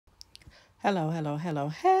Hello, hello, hello,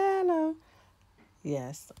 hello.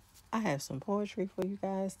 Yes, I have some poetry for you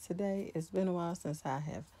guys today. It's been a while since I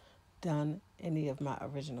have done any of my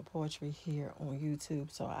original poetry here on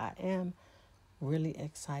YouTube, so I am really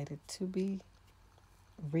excited to be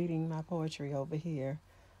reading my poetry over here.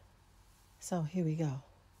 So here we go.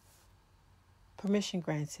 Permission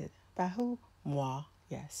granted. By who? Moi,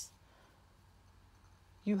 yes.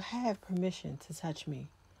 You have permission to touch me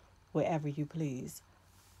wherever you please.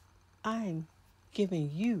 I'm giving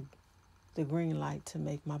you the green light to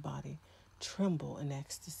make my body tremble in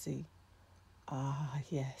ecstasy. Ah,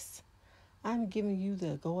 yes. I'm giving you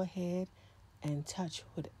the go ahead and touch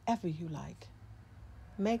whatever you like.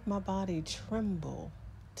 Make my body tremble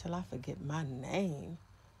till I forget my name.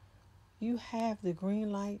 You have the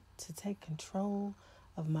green light to take control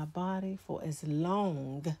of my body for as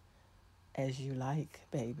long as you like,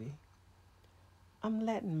 baby. I'm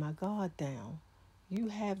letting my guard down. You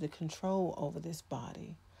have the control over this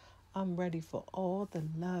body. I'm ready for all the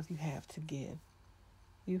love you have to give.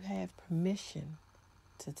 You have permission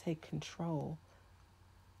to take control.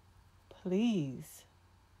 Please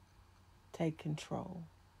take control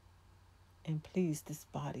and please this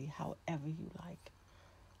body however you like.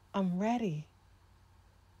 I'm ready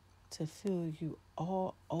to feel you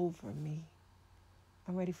all over me.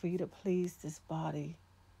 I'm ready for you to please this body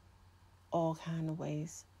all kind of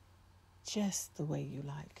ways, just the way you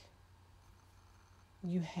like.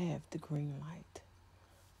 You have the green light.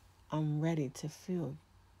 I'm ready to feel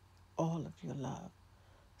all of your love.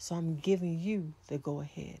 So I'm giving you the go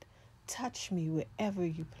ahead. Touch me wherever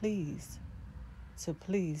you please to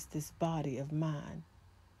please this body of mine.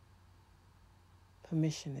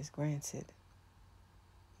 Permission is granted.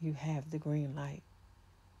 You have the green light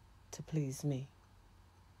to please me.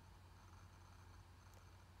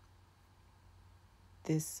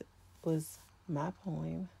 This was my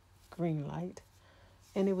poem, Green Light,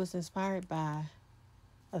 and it was inspired by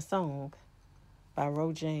a song by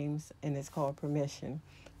Ro James, and it's called Permission.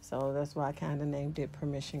 So that's why I kind of named it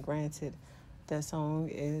Permission Granted. That song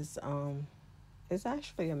is it's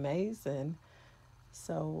actually amazing.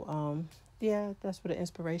 So yeah, that's where the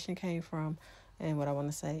inspiration came from. And what I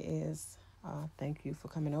want to say is thank you for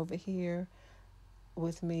coming over here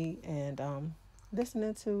with me and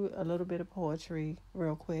listening to a little bit of poetry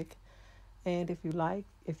real quick. And if you like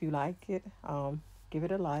it, give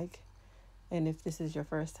it a like. And if this is your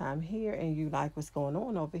first time here and you like what's going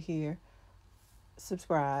on over here,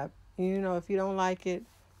 subscribe. If you don't like it,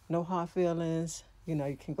 no hard feelings.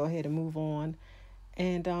 You can go ahead and move on.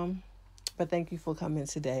 And but thank you for coming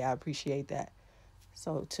today. I appreciate that.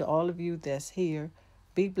 So to all of you that's here,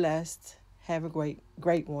 be blessed. Have a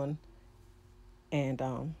great one. And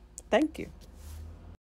thank you.